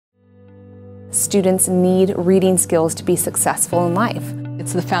Students need reading skills to be successful in life.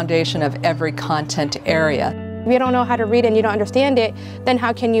 It's the foundation of every content area. If you don't know how to read and you don't understand it, then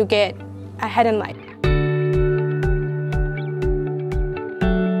how can you get ahead in life?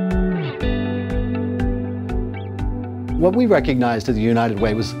 What we recognized at the United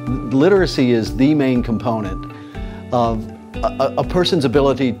Way was literacy is the main component of a person's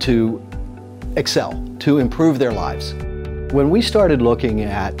ability to excel, to improve their lives. When we started looking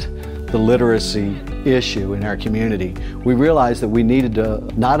at the literacy issue in our community, we realized that we needed to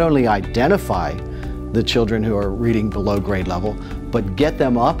not only identify the children who are reading below grade level, but get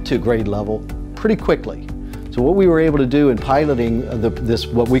them up to grade level pretty quickly. So what we were able to do in piloting this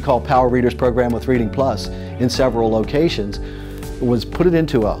what we call Power Readers program with Reading Plus in several locations was put it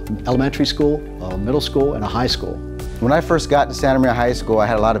into an elementary school, a middle school, and a high school. When I first got to Santa Maria High School, I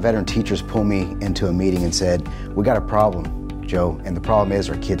had a lot of veteran teachers pull me into a meeting and said, "We got a problem, Joe, and the problem is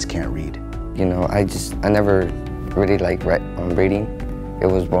our kids can't read." You know, I never really liked reading. It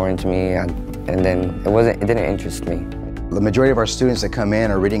was boring to me, and then it didn't interest me. The majority of our students that come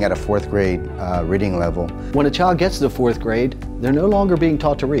in are reading at a 4th grade reading level. When a child gets to the 4th grade, they're no longer being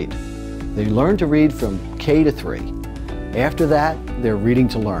taught to read. They learn to read from K to 3. After that, they're reading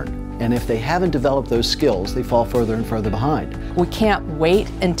to learn. And if they haven't developed those skills, they fall further and further behind. We can't wait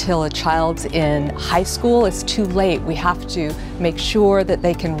until a child's in high school. It's too late. We have to make sure that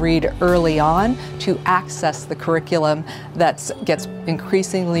they can read early on to access the curriculum that gets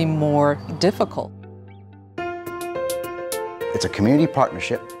increasingly more difficult. It's a community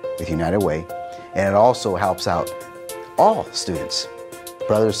partnership with United Way, and it also helps out all students.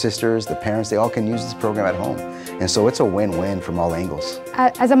 Brothers, sisters, the parents, they all can use this program at home. And so it's a win-win from all angles.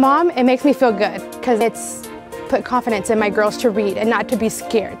 As a mom, it makes me feel good because it's put confidence in my girls to read and not to be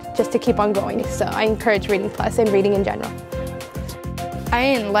scared, just to keep on going. So I encourage Reading Plus and reading in general.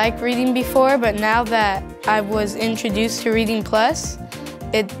 I didn't like reading before, but now that I was introduced to Reading Plus,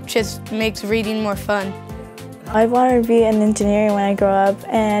 it just makes reading more fun. I wanted to be an engineer when I grow up,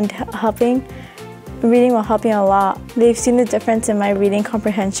 and reading will help me a lot. They've seen the difference in my reading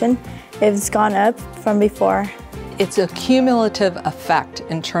comprehension. It's gone up from before. It's a cumulative effect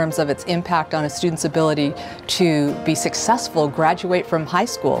in terms of its impact on a student's ability to be successful, graduate from high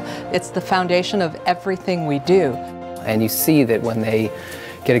school. It's the foundation of everything we do. And you see that when they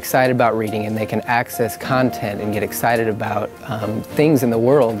get excited about reading and they can access content and get excited about things in the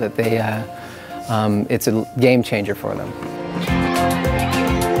world, that it's a game changer for them.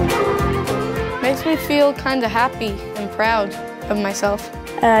 Makes me feel kind of happy and proud of myself.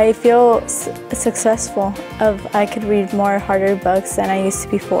 I feel successful. I could read more harder books than I used to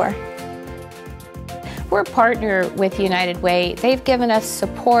before. We're a partner with United Way. They've given us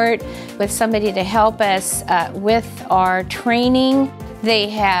support with somebody to help us with our training. They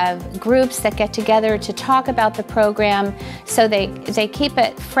have groups that get together to talk about the program, so they keep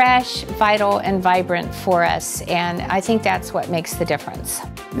it fresh, vital, and vibrant for us, and I think that's what makes the difference.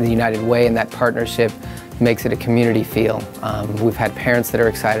 The United Way and that partnership makes it a community feel. We've had parents that are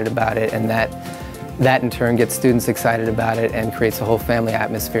excited about it, and that in turn gets students excited about it and creates a whole family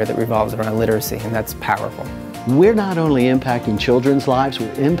atmosphere that revolves around literacy, and that's powerful. We're not only impacting children's lives,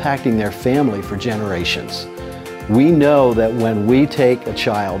 we're impacting their family for generations. We know that when we take a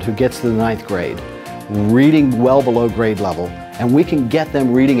child who gets to the 9th grade, reading well below grade level, and we can get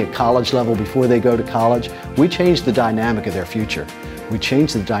them reading at college level before they go to college, we change the dynamic of their future. We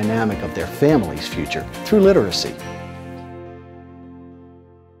change the dynamic of their family's future through literacy.